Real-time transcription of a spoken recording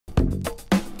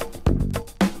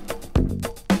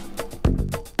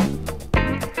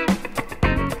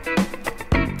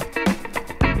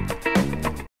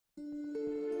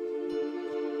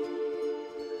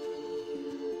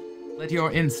Let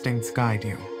your instincts guide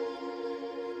you.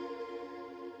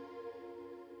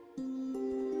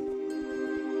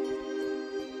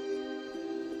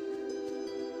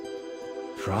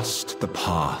 Trust the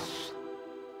path.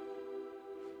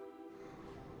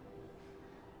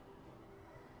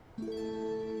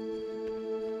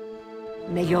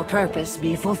 May your purpose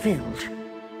be fulfilled.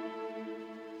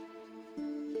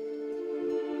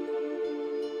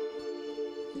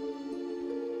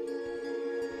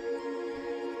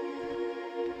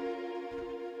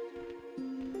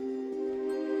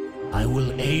 I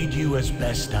will aid you as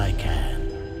best I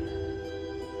can.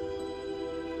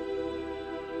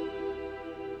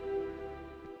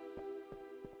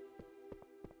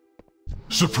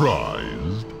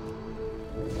 Surprised?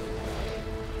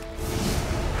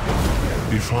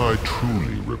 If I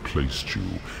truly replaced you,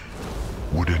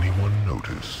 would anyone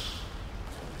notice?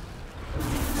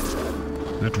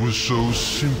 It was so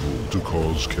simple to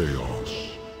cause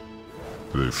chaos.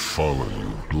 They follow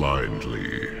you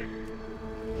blindly.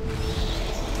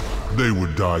 They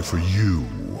would die for you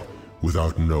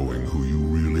without knowing who you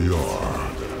really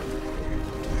are.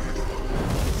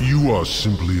 You are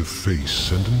simply a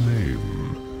face and a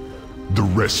name. The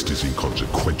rest is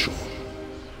inconsequential.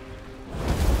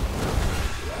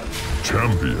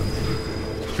 Champion.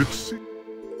 It's...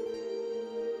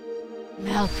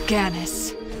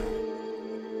 Mal'Ganis.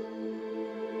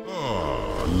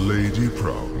 Ah, Lady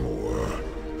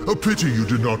Proudmoore. A pity you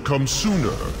did not come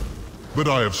sooner. But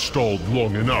I have stalled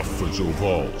long enough as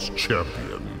Oval's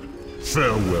champion.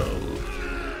 Farewell.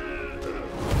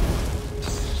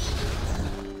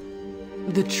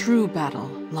 The true battle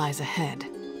lies ahead.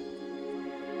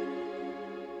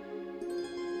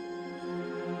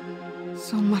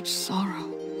 So much sorrow.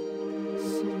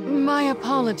 My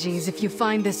apologies if you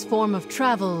find this form of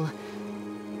travel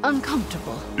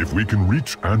uncomfortable. If we can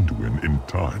reach Anduin in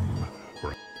time...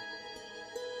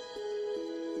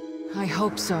 I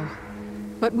hope so.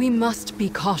 But we must be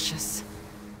cautious.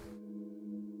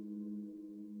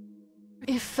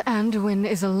 If Anduin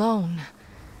is alone,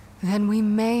 then we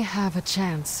may have a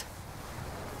chance.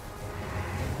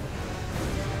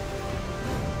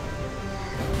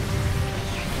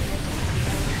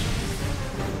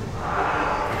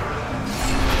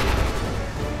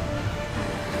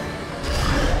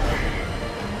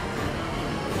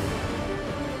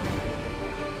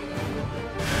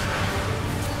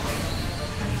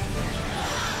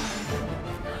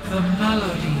 The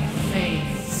melody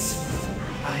fades.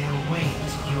 I await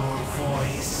your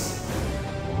voice.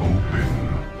 Open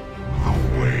the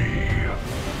way.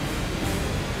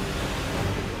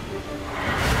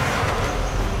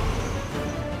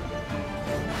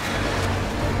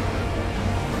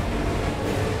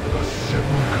 The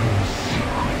sepulchral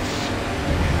secrets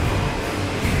will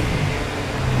be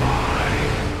mine.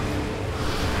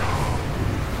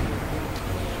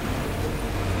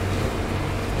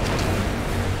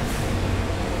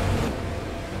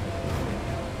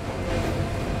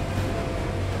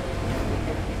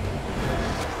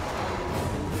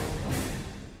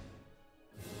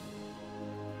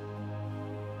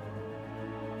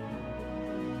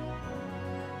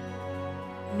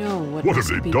 What have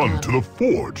they done to the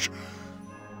forge?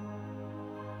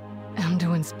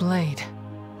 Anduin's blade.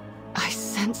 I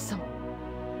sense some...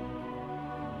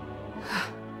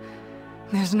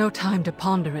 There's no time to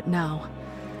ponder it now.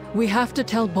 We have to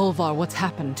tell Bolvar what's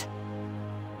happened.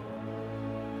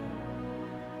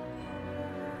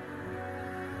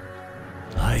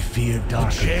 I fear darker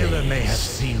days. The jailer may have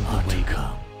sealed the way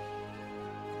come.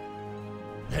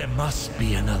 There must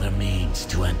be another means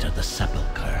to enter the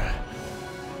sepulchre.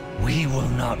 We will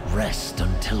not rest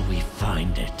until we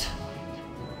find it.